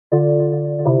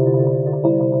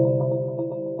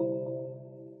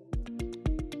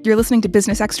You're listening to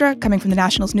Business Extra, coming from the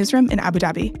Nationals newsroom in Abu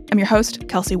Dhabi. I'm your host,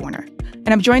 Kelsey Warner. And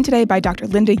I'm joined today by Dr.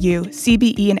 Linda Yu,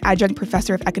 CBE and adjunct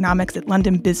professor of economics at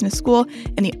London Business School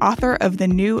and the author of the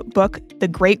new book, The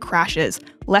Great Crashes,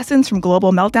 Lessons from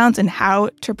Global Meltdowns and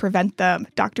How to Prevent Them.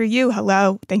 Dr. Yu,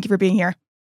 hello. Thank you for being here.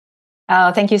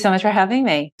 Oh, thank you so much for having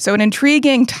me. So an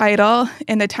intriguing title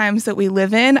in the times that we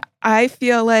live in. I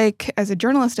feel like, as a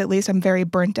journalist at least, I'm very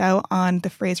burnt out on the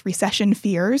phrase recession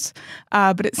fears.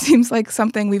 But it seems like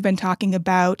something we've been talking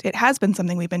about. It has been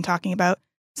something we've been talking about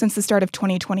since the start of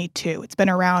 2022. It's been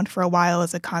around for a while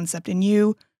as a concept. And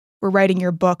you were writing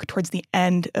your book towards the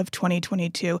end of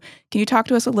 2022. Can you talk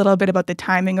to us a little bit about the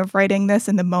timing of writing this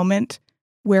and the moment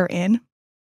we're in?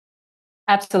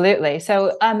 Absolutely.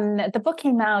 So the book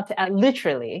came out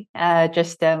literally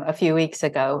just a few weeks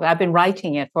ago. I've been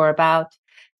writing it for about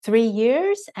 3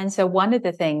 years. And so one of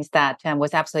the things that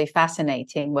was absolutely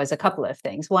fascinating was a couple of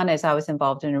things. One is I was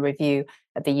involved in a review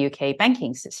of the UK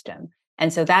banking system.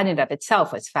 And so that in and of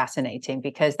itself was fascinating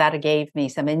because that gave me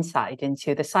some insight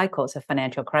into the cycles of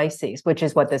financial crises, which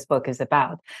is what this book is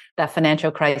about. That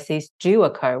financial crises do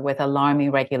occur with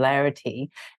alarming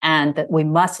regularity, and that we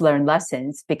must learn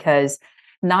lessons because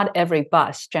not every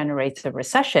bust generates a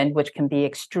recession, which can be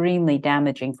extremely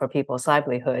damaging for people's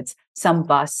livelihoods. Some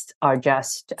busts are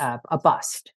just a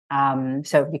bust.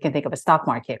 So you can think of a stock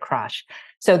market crash.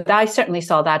 So I certainly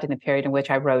saw that in the period in which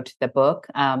I wrote the book.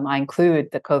 I include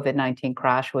the COVID-19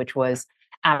 crash, which was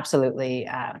absolutely,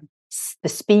 the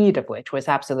speed of which was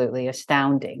absolutely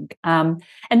astounding. And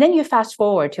then you fast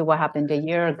forward to what happened a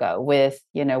year ago with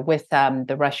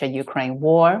the Russia-Ukraine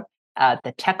war.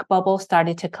 The tech bubble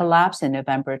started to collapse in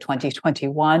November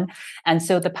 2021. And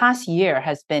so the past year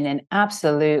has been an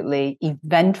absolutely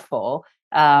eventful,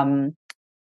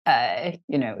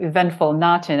 eventful,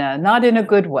 not in a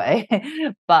good way,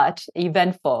 but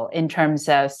eventful in terms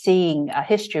of seeing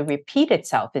history repeat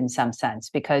itself in some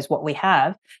sense, because what we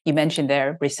have, you mentioned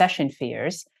there, recession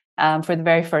fears. For the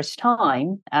very first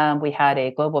time, we had a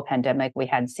global pandemic. We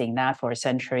hadn't seen that for a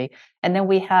century. And then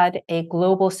we had a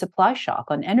global supply shock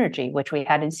on energy, which we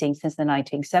hadn't seen since the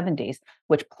 1970s,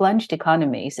 which plunged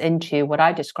economies into what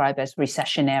I describe as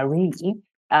recessionary.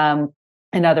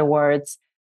 In other words,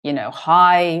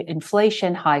 high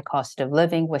inflation, high cost of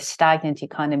living with stagnant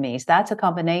economies. That's a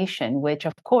combination which,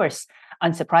 of course,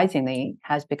 unsurprisingly,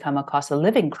 has become a cost of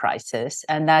living crisis.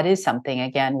 And that is something,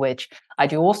 again, which I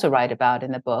do also write about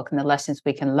in the book, and the lessons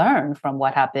we can learn from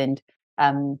what happened,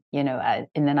 in the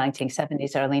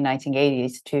 1970s, early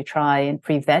 1980s, to try and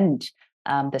prevent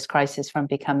this crisis from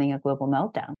becoming a global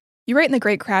meltdown. You write in The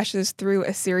Great Crashes through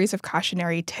a series of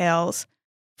cautionary tales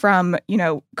from,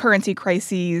 currency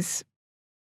crises,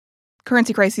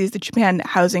 the Japan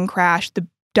housing crash, the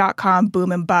dot-com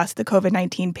boom and bust, the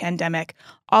COVID-19 pandemic.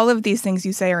 All of these things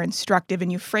you say are instructive,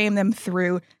 and you frame them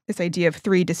through this idea of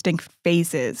 3 distinct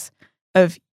phases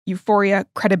of euphoria,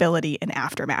 credibility, and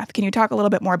aftermath. Can you talk a little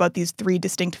bit more about these 3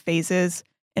 distinct phases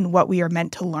and what we are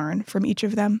meant to learn from each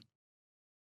of them?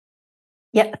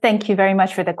 Yeah, thank you very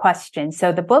much for the question.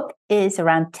 So the book is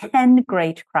around 10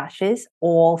 great crashes,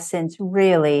 all since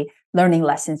really learning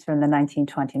lessons from the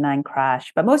 1929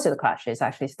 crash. But most of the crashes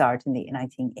actually start in the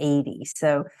 1980s.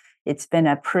 So it's been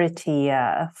a pretty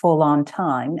full-on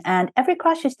time. And every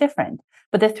crash is different.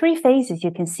 But the 3 phases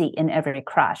you can see in every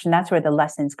crash, and that's where the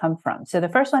lessons come from. So the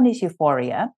first one is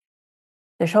euphoria.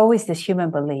 There's always this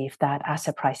human belief that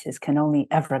asset prices can only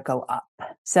ever go up.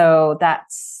 So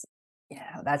that's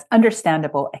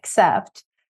understandable, except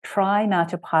try not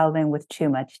to pile in with too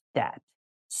much debt.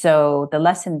 So the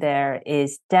lesson there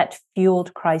is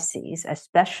debt-fueled crises,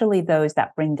 especially those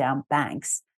that bring down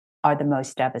banks, are the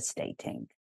most devastating.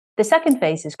 The second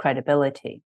phase is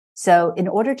credibility. So in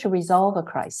order to resolve a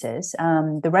crisis,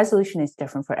 the resolution is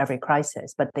different for every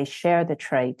crisis, but they share the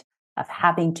trait of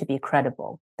having to be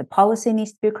credible. The policy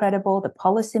needs to be credible, the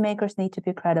policymakers need to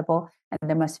be credible, and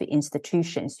there must be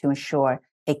institutions to ensure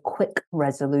a quick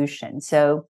resolution.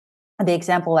 So the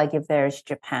example I give there is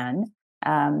Japan.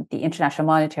 The International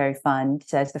Monetary Fund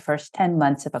says the first 10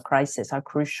 months of a crisis are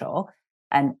crucial.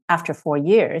 And after 4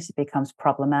 years, it becomes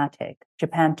problematic.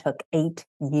 Japan took 8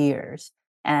 years,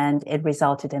 and it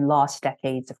resulted in lost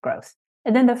decades of growth.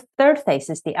 And then the third phase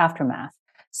is the aftermath.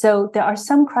 So there are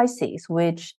some crises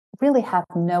which really have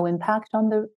no impact on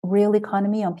the real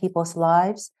economy, on people's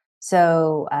lives.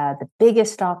 So the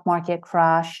biggest stock market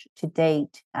crash to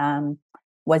date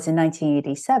was in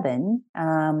 1987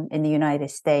 in the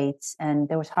United States, and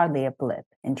there was hardly a blip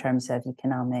in terms of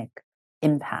economic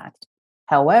impact.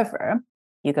 However,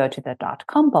 you go to the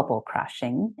dot-com bubble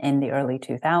crashing in the early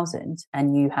 2000s,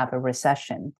 and you have a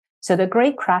recession. So the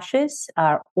great crashes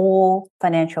are all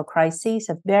financial crises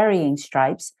of varying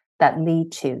stripes that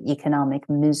lead to economic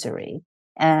misery.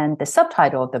 And the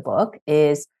subtitle of the book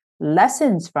is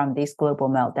Lessons from these global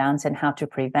meltdowns and how to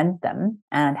prevent them.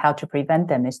 And how to prevent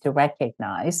them is to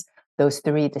recognize those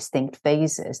three distinct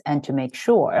phases and to make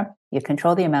sure you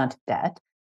control the amount of debt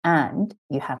and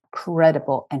you have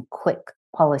credible and quick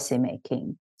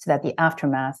policymaking so that the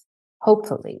aftermath,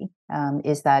 hopefully,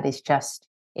 is that it's just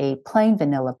a plain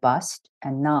vanilla bust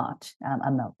and not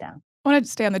a meltdown. I wanted to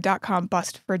stay on the dot-com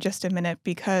bust for just a minute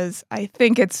because I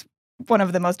think it's one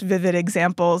of the most vivid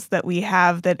examples that we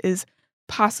have that is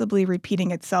possibly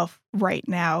repeating itself right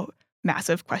now.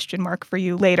 Massive question mark for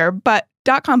you later. But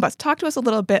dot-com bust, talk to us a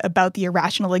little bit about the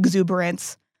irrational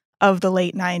exuberance of the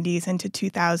late 90s into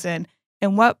 2000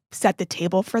 and what set the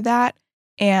table for that.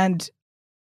 And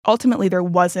ultimately, there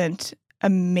wasn't a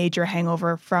major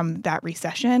hangover from that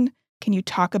recession. Can you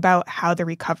talk about how the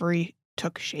recovery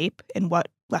took shape and what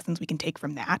lessons we can take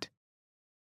from that?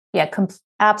 Yeah,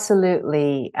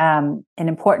 absolutely. An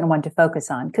important one to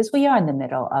focus on because we are in the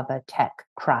middle of a tech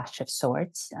crash of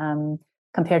sorts.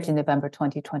 Compared to November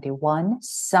 2021,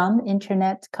 some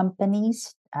internet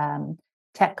companies,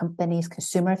 tech companies,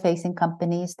 consumer-facing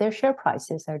companies, their share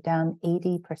prices are down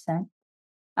 80%.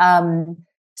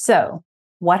 So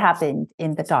what happened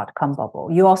in the dot-com bubble?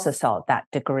 You also saw that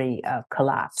degree of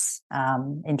collapse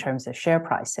in terms of share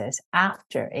prices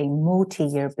after a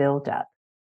multi-year buildup.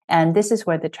 And this is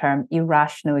where the term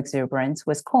irrational exuberance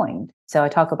was coined. So I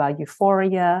talk about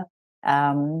euphoria.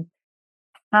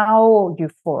 How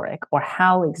euphoric or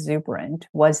how exuberant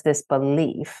was this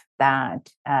belief that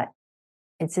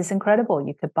it's just incredible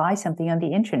you could buy something on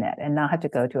the internet and not have to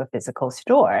go to a physical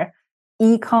store?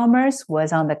 E-commerce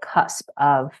was on the cusp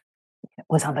of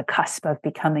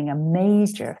becoming a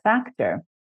major factor.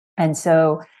 And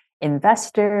so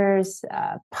investors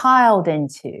piled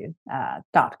into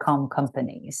dot-com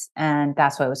companies. And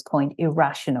that's why it was coined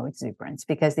irrational exuberance,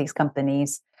 because these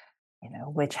companies,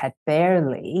 which had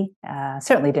barely,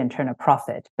 certainly didn't turn a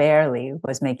profit, barely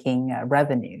was making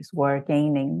revenues, were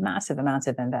gaining massive amounts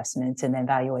of investments and then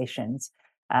valuations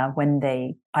when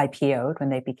they IPO'd, when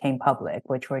they became public,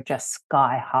 which were just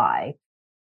sky high.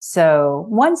 So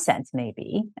one sense,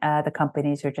 maybe the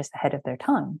companies are just ahead of their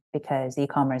time because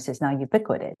e-commerce is now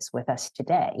ubiquitous with us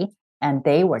today. And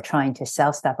they were trying to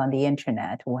sell stuff on the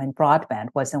internet when broadband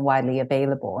wasn't widely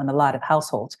available. And a lot of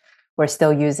households were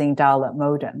still using dial-up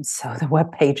modems. So the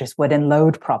web pages wouldn't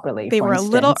load properly. They were a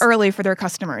little early for their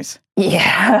customers.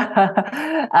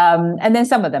 Yeah. And then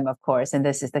some of them, of course, and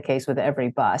this is the case with every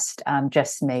bust,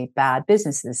 just made bad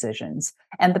business decisions.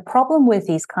 And the problem with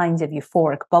these kinds of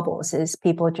euphoric bubbles is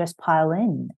people just pile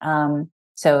in.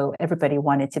 So everybody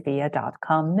wanted to be a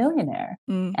dot-com millionaire.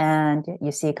 And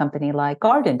you see a company like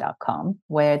garden.com,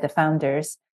 where the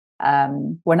founders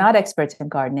were not experts in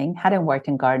gardening, hadn't worked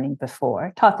in gardening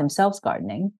before, taught themselves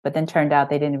gardening, but then turned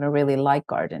out they didn't even really like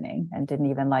gardening and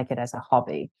didn't even like it as a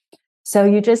hobby. So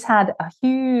you just had a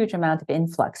huge amount of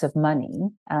influx of money,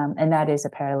 and that is a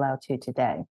parallel to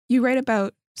today. You write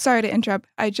about, sorry to interrupt,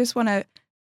 I just want to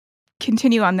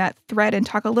continue on that thread and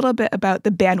talk a little bit about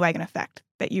the bandwagon effect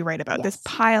that you write about, Yes. this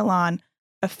pile-on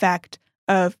effect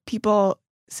of people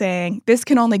saying, this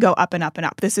can only go up and up and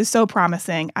up. This is so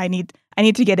promising. I need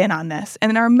to get in on this. And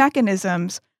then our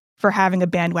mechanisms for having a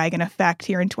bandwagon effect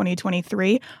here in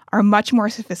 2023 are much more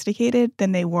sophisticated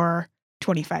than they were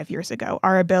 25 years ago.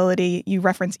 Our ability, you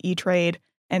reference E-Trade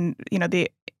and the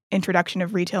introduction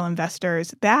of retail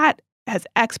investors, that has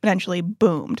exponentially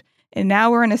boomed. And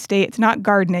now we're in a state, it's not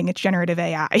gardening, it's generative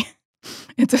AI.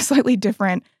 It's a slightly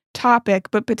different topic,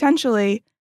 but potentially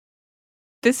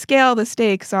the scale, the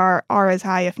stakes are as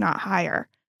high, if not higher.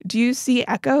 Do you see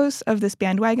echoes of this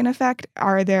bandwagon effect?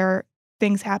 Are there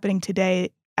things happening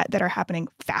today that are happening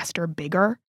faster,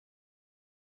 bigger?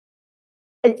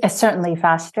 It's certainly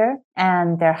faster.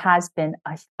 And there has been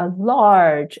a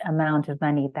large amount of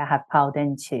money that have piled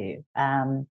into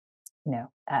the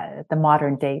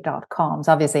modern day .coms.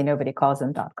 Obviously, nobody calls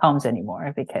them .coms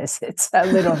anymore because it's a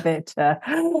little bit,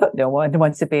 no one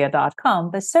wants to be a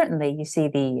 .com, but certainly you see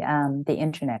the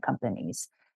internet companies.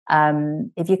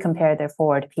 If you compare their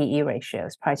forward PE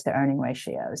ratios, price to earning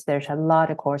ratios, there's a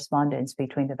lot of correspondence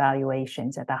between the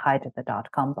valuations at the height of the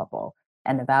 .com bubble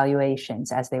and the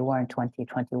valuations as they were in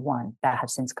 2021 that have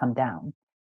since come down.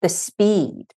 The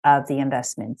speed of the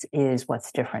investments is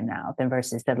what's different now than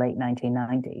versus the late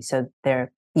 1990s. So the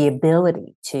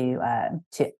ability to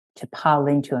pile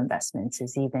into investments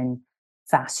is even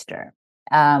faster.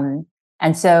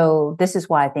 And so this is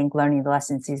why I think learning the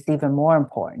lessons is even more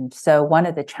important. So one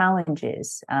of the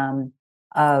challenges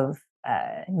of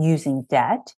using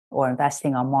debt or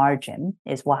investing on margin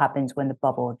is what happens when the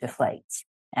bubble deflates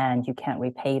and you can't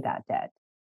repay that debt.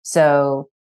 So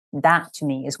that to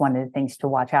me is one of the things to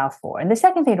watch out for. And the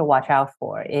second thing to watch out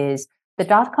for is the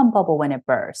dot-com bubble when it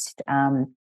burst,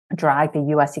 dragged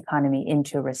the US economy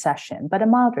into recession, but a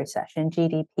mild recession.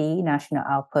 GDP, national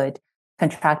output,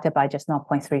 contracted by just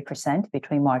 0.3%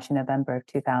 between March and November of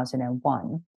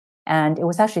 2001. And it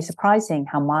was actually surprising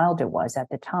how mild it was at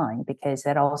the time, because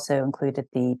it also included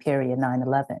the period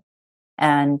 9/11.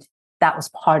 And that was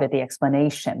part of the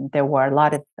explanation. There were a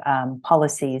lot of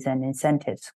policies and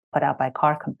incentives put out by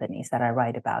car companies that I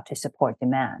write about to support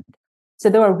demand. So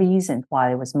there were reasons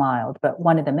why it was mild. But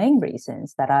one of the main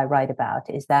reasons that I write about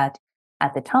is that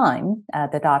at the time,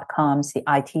 the dot-coms, the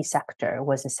IT sector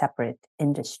was a separate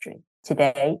industry.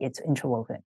 Today, it's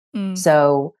interwoven.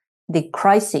 So the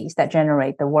crises that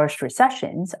generate the worst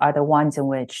recessions are the ones in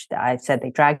which I said they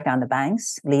drag down the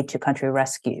banks, lead to country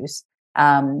rescues,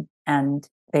 and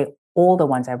all the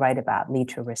ones I write about lead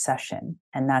to recession.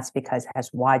 And that's because it has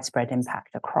widespread impact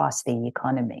across the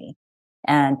economy.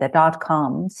 And the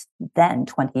dot-coms then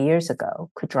 20 years ago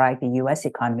could drag the US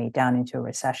economy down into a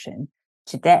recession.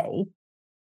 Today,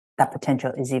 that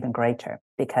potential is even greater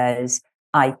because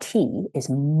IT is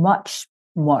much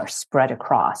more spread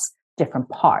across different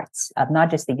parts of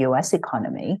not just the US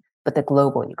economy, but the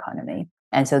global economy.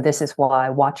 And so this is why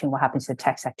watching what happens to the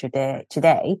tech sector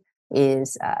today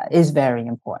is very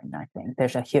important. I think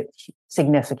there's a huge,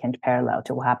 significant parallel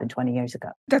to what happened 20 years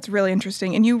ago. That's really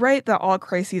interesting. And you write that all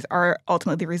crises are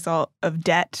ultimately the result of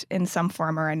debt in some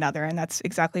form or another. And that's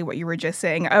exactly what you were just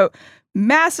saying. Oh,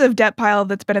 massive debt pile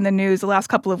that's been in the news the last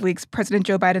couple of weeks. President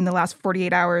Joe Biden in the last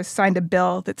 48 hours signed a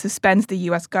bill that suspends the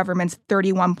U.S. government's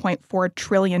 $31.4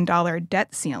 trillion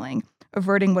debt ceiling,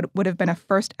 averting what would have been a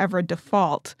first ever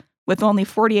default with only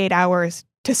 48 hours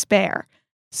to spare.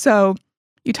 So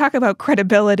you talk about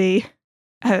credibility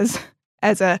as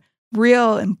a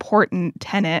real important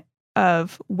tenet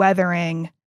of weathering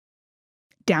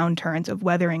downturns, of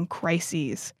weathering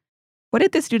crises. What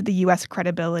did this do to the U.S.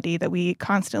 credibility that we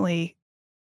constantly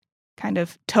kind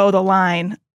of toe the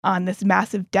line on this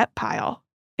massive debt pile?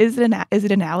 Is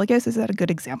it analogous? Is that a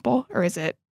good example, or is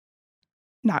it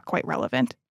not quite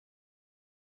relevant?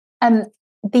 I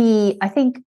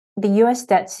think the U.S.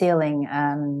 debt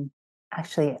ceiling.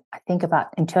 Actually, I think about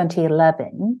in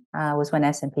 2011 was when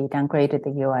S&P downgraded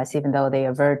the U.S., even though they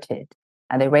averted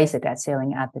and they raised the debt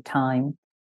ceiling at the time.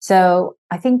 So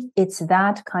I think it's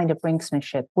that kind of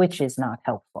brinksmanship which is not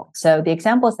helpful. So the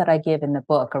examples that I give in the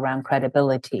book around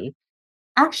credibility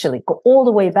actually go all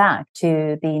the way back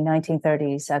to the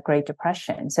 1930s Great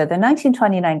Depression. So the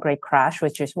 1929 Great Crash,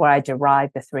 which is where I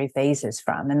derived the three phases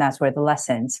from, and that's where the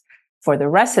lessons for the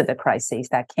rest of the crises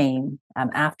that came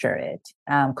after it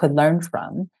could learn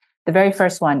from. The very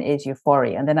first one is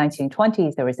euphoria. In the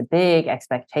 1920s, there was a big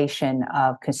expectation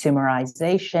of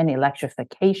consumerization,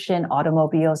 electrification,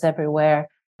 automobiles everywhere.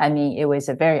 I mean, it was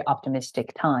a very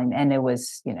optimistic time, and it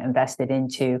was, invested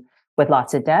into with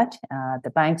lots of debt. The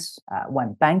banks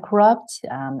went bankrupt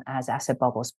as asset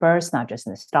bubbles burst, not just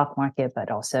in the stock market,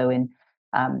 but also in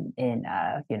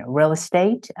real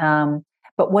estate.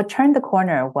 But what turned the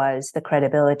corner was the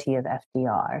credibility of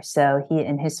FDR. So he,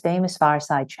 in his famous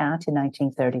fireside chat in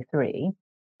 1933,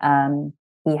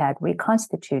 he had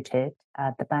reconstituted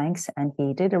the banks, and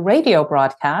he did a radio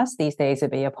broadcast. These days it'd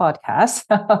be a podcast,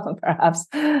 perhaps,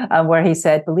 where he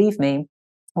said, "Believe me,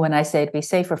 when I say it'd be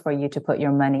safer for you to put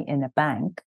your money in a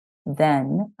bank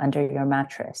than under your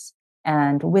mattress."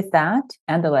 And with that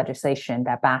and the legislation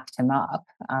that backed him up,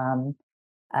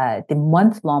 the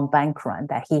month-long bank run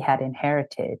that he had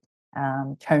inherited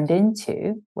turned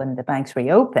into, when the banks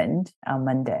reopened on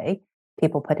Monday,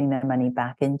 people putting their money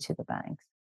back into the banks.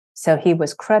 So he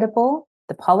was credible,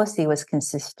 the policy was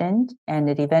consistent, and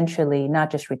it eventually not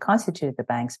just reconstituted the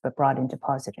banks, but brought in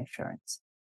deposit insurance.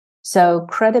 So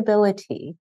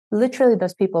credibility, literally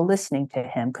those people listening to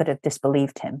him could have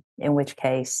disbelieved him, in which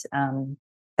case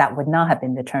that would not have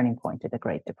been the turning point of the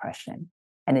Great Depression.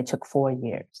 And it took 4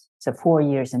 years. So 4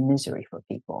 years in misery for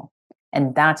people.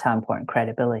 And that's how important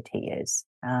credibility is,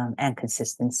 and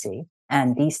consistency.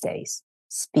 And these days,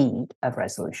 speed of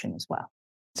resolution as well.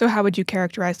 So how would you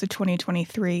characterize the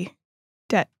 2023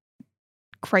 debt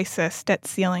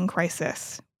ceiling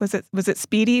crisis? Was it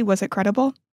speedy? Was it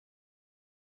credible?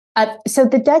 So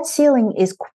the debt ceiling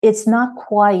it's not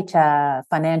quite a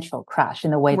financial crash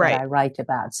in the way that I write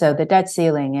about. So the debt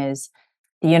ceiling is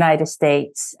the United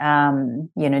States,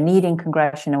 needing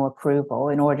congressional approval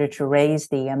in order to raise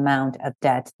the amount of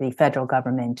debt the federal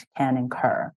government can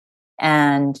incur.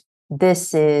 And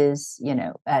this is,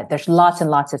 there's lots and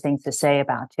lots of things to say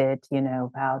about it,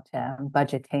 about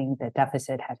budgeting. The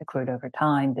deficit has accrued over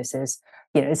time. This is,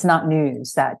 it's not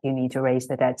news that you need to raise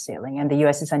the debt ceiling. And the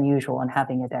US is unusual in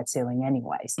having a debt ceiling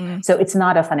anyways. So it's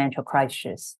not a financial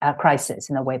crisis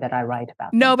in the way that I write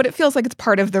about. No, but it feels like it's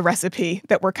part of the recipe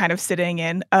that we're kind of sitting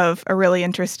in of a really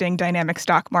interesting dynamic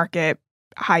stock market,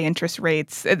 high interest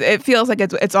rates. It feels like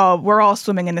we're all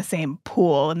swimming in the same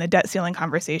pool, and the debt ceiling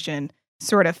conversation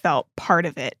sort of felt part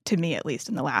of it, to me at least,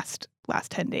 in the last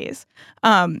 10 days.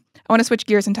 I want to switch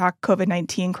gears and talk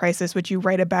COVID-19 crisis, which you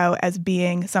write about as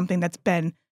being something that's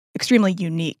been extremely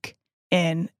unique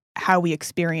in how we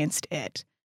experienced it.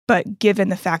 But given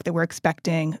the fact that we're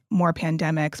expecting more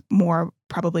pandemics, more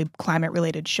probably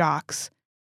climate-related shocks,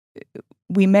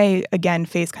 we may again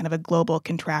face kind of a global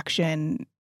contraction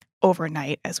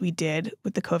overnight, as we did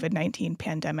with the COVID-19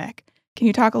 pandemic. Can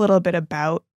you talk a little bit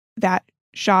about that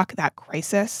shock, that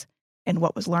crisis, and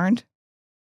what was learned?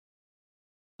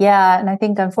 Yeah, and I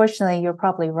think, unfortunately, you're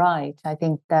probably right. I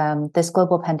think this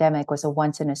global pandemic was a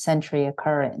once-in-a-century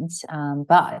occurrence,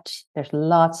 but there's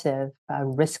lots of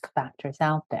risk factors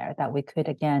out there that we could,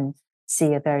 again,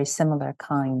 see a very similar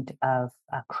kind of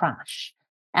crash.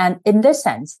 And in this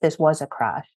sense, this was a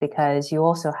crash because you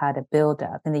also had a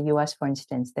buildup. In the US, for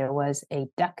instance, there was a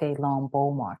decade-long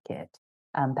bull market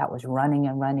that was running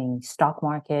and running. Stock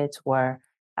markets were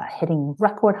hitting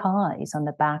record highs on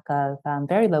the back of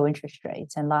very low interest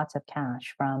rates and lots of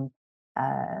cash from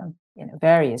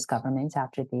various governments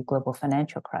after the global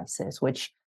financial crisis,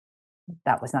 which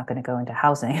that was not going to go into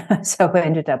housing. So it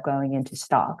ended up going into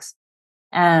stocks.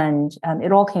 And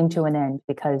it all came to an end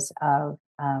because of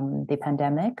the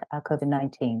pandemic,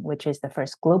 COVID-19, which is the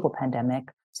first global pandemic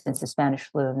since the Spanish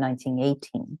flu of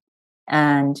 1918.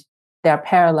 And there are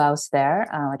parallels there.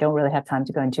 I don't really have time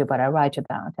to go into, but I write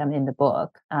about them in the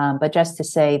book. But just to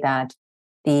say that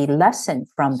the lesson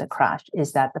from the crash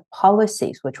is that the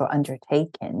policies which were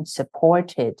undertaken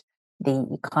supported the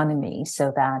economy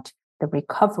so that the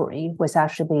recovery was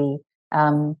actually,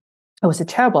 it was a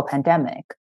terrible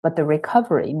pandemic, but the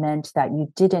recovery meant that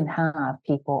you didn't have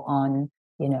people on,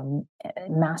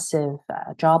 massive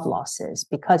job losses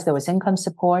because there was income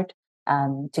support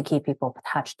to keep people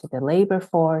attached to the labor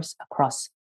force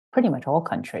across pretty much all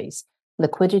countries,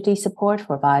 liquidity support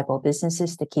for viable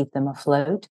businesses to keep them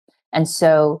afloat. And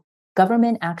so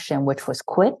government action, which was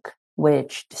quick,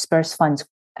 which dispersed funds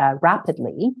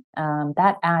rapidly,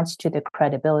 that adds to the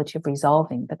credibility of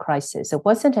resolving the crisis. It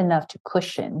wasn't enough to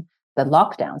cushion the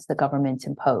lockdowns the government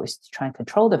imposed to try and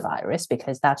control the virus,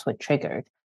 because that's what triggered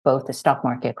both the stock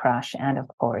market crash and, of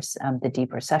course, the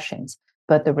deep recessions.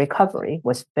 But the recovery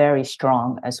was very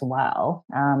strong as well.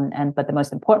 But the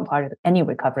most important part of any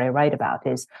recovery I write about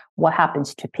is what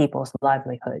happens to people's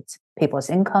livelihoods. People's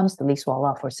incomes, the least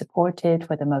well-off, were supported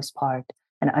for the most part,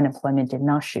 and unemployment did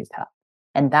not shoot up.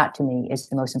 And that, to me, is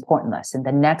the most important lesson.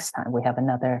 The next time we have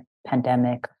another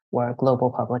pandemic or a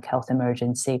global public health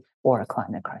emergency or a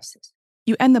climate crisis.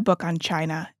 You end the book on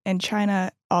China, and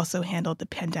China also handled the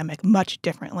pandemic much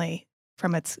differently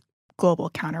from its global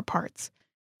counterparts.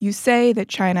 You say that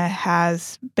China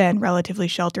has been relatively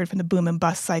sheltered from the boom and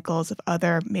bust cycles of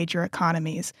other major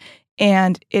economies,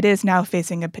 and it is now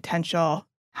facing a potential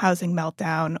housing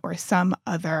meltdown or some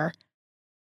other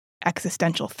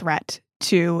existential threat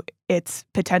to its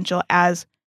potential as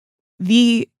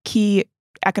the key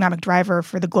economic driver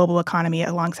for the global economy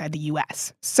alongside the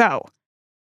US. So,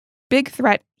 big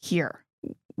threat here.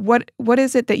 What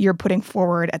is it that you're putting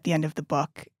forward at the end of the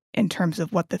book in terms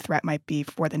of what the threat might be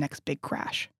for the next big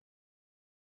crash?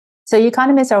 So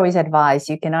economists always advise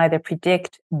you can either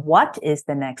predict what is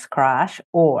the next crash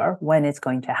or when it's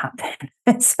going to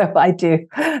happen. So I do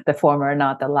the former,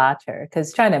 not the latter,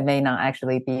 because China may not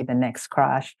actually be the next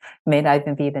crash, may not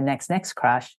even be the next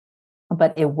crash,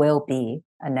 but it will be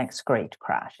a next great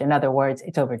crash. In other words,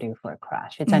 it's overdue for a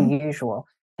crash. It's unusual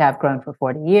to have grown for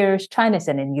 40 years. China's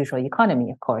an unusual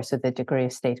economy, of course, with a degree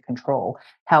of state control.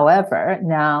 However,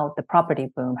 now the property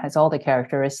boom has all the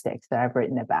characteristics that I've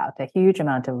written about: a huge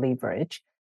amount of leverage,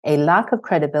 a lack of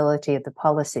credibility of the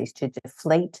policies to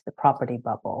deflate the property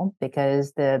bubble,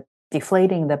 because the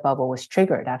deflating the bubble was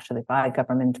triggered actually by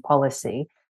government policy,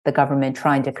 the government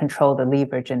trying to control the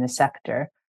leverage in the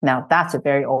sector. Now, that's a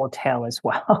very old tale as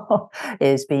well,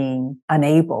 is being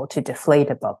unable to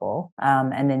deflate a bubble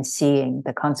and then seeing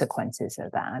the consequences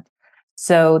of that.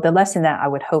 So the lesson that I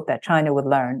would hope that China would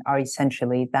learn are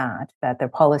essentially that their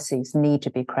policies need to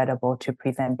be credible to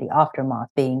prevent the aftermath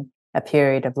being a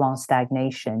period of long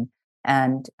stagnation.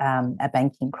 and a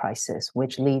banking crisis,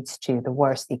 which leads to the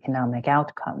worst economic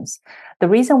outcomes. The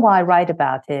reason why I write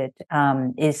about it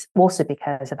is also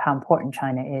because of how important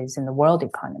China is in the world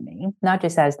economy, not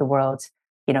just as the world's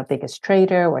biggest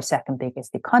trader or second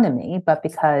biggest economy, but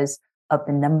because of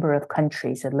the number of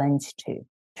countries it lends to.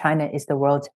 China is the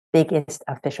world's biggest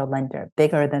official lender,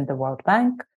 bigger than the World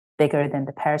Bank, bigger than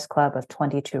the Paris Club of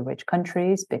 22 rich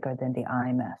countries, bigger than the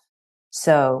IMF.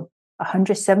 So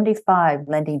 175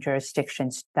 lending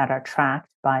jurisdictions that are tracked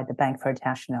by the Bank for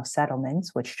International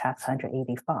Settlements, which tracks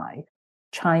 185.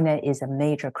 China is a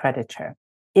major creditor.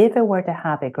 If it were to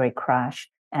have a great crash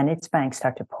and its banks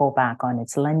start to pull back on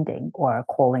its lending or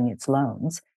calling its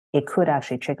loans, it could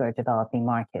actually trigger a developing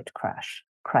market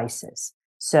crisis.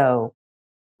 So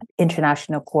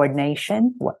international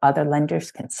coordination, where other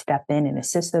lenders can step in and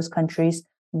assist those countries,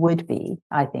 would be,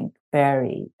 I think,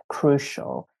 very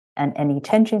crucial. And any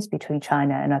tensions between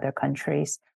China and other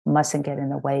countries mustn't get in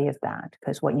the way of that,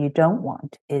 because what you don't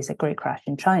want is a great crash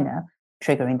in China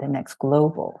triggering the next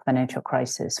global financial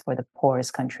crisis for the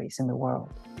poorest countries in the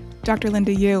world. Dr.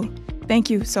 Linda Yu, thank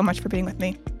you so much for being with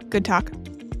me. Good talk.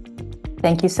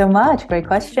 Thank you so much. Great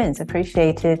questions.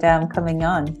 Appreciated coming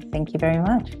on. Thank you very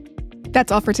much.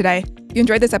 That's all for today. If you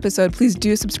enjoyed this episode, please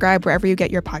do subscribe wherever you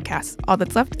get your podcasts. All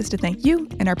that's left is to thank you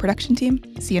and our production team.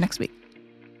 See you next week.